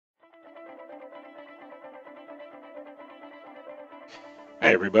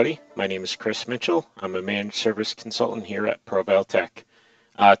Hi everybody, my name is Chris Mitchell. I'm a managed service consultant here at ProValTech.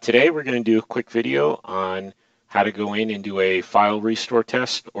 Today we're going to do a quick video on how to go in and do a file restore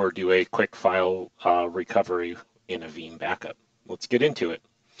test or do a quick file recovery in a Veeam backup. Let's get into it.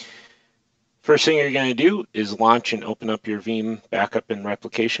 First thing you're going to do is launch and open up your Veeam backup and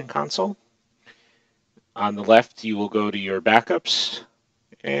replication console. On the left you will go to your backups,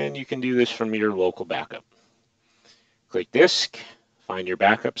 and you can do this from your local backup. Click Disk. Find your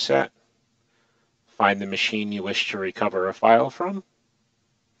backup set, find the machine you wish to recover a file from,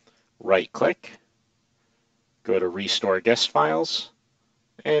 right-click, go to Restore Guest Files,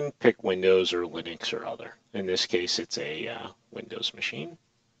 and pick Windows or Linux or other. In this case, it's a Windows machine.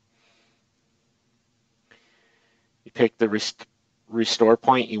 You pick the restore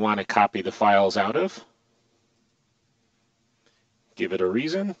point you want to copy the files out of. Give it a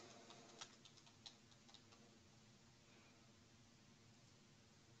reason.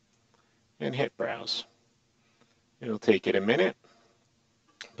 And hit browse. It'll take it a minute,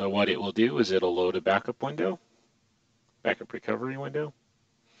 but what it will do is it'll load a backup window, backup recovery window.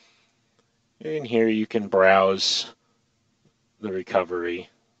 And here you can browse the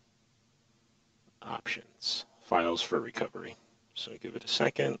recovery options, files for recovery. So give it a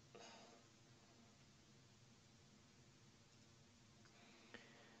second.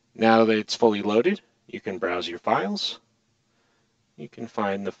 Now that it's fully loaded, you can browse your files. You can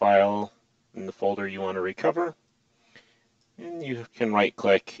find the file in the folder you want to recover, and you can right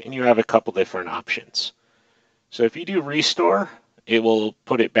click and you have a couple different options. So if you do restore, it will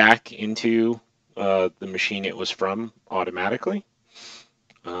put it back into the machine it was from automatically.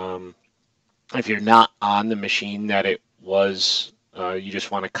 If you're not on the machine that it was, you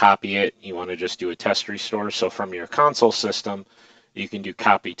just want to copy it, you want to just do a test restore. So from your console system, you can do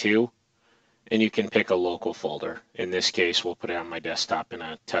copy to, and you can pick a local folder. In this case, we'll put it on my desktop in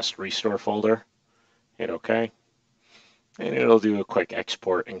a test restore folder. Hit OK. And it'll do a quick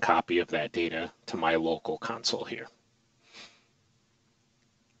export and copy of that data to my local console here.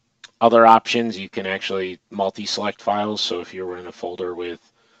 Other options, you can actually multi-select files. So if you're in a folder with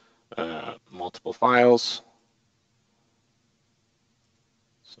multiple files,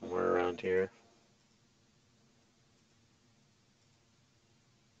 somewhere around here,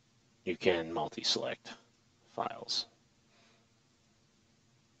 you can multi-select files.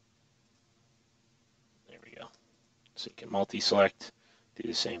 There we go. So you can multi-select, do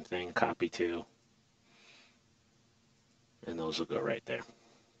the same thing, copy to, and those will go right there.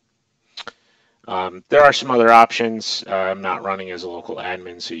 There are some other options. I'm not running as a local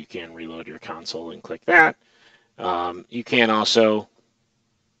admin, so you can reload your console and click that. You can also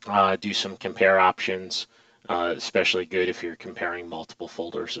do some compare options. Especially good if you're comparing multiple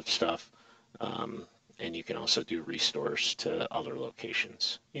folders of stuff. And you can also do restores to other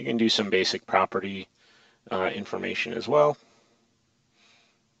locations. You can do some basic property information as well.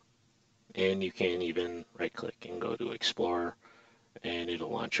 And you can even right-click and go to Explorer, and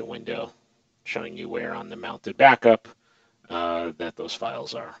it'll launch a window showing you where on the mounted backup that those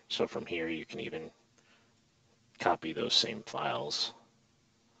files are. So from here, you can even copy those same files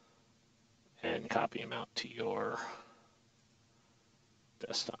and copy them out to your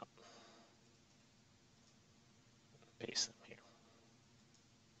desktop. Paste them here.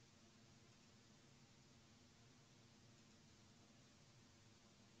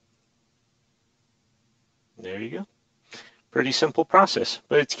 There you go. Pretty simple process,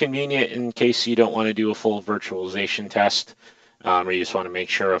 but it's convenient in case you don't want to do a full virtualization test, or you just want to make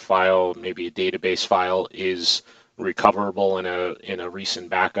sure a file, maybe a database file, is recoverable in a recent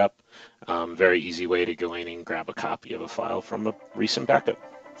backup. Very easy way to go in and grab a copy of a file from a recent backup.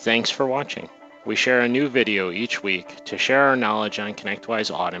 Thanks for watching. We share a new video each week to share our knowledge on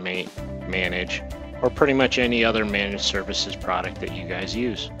ConnectWise Automate, Manage, or pretty much any other managed services product that you guys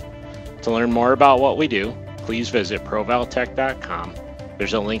use. To learn more about what we do, please visit provaltech.com.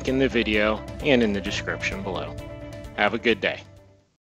 There's a link in the video and in the description below. Have a good day.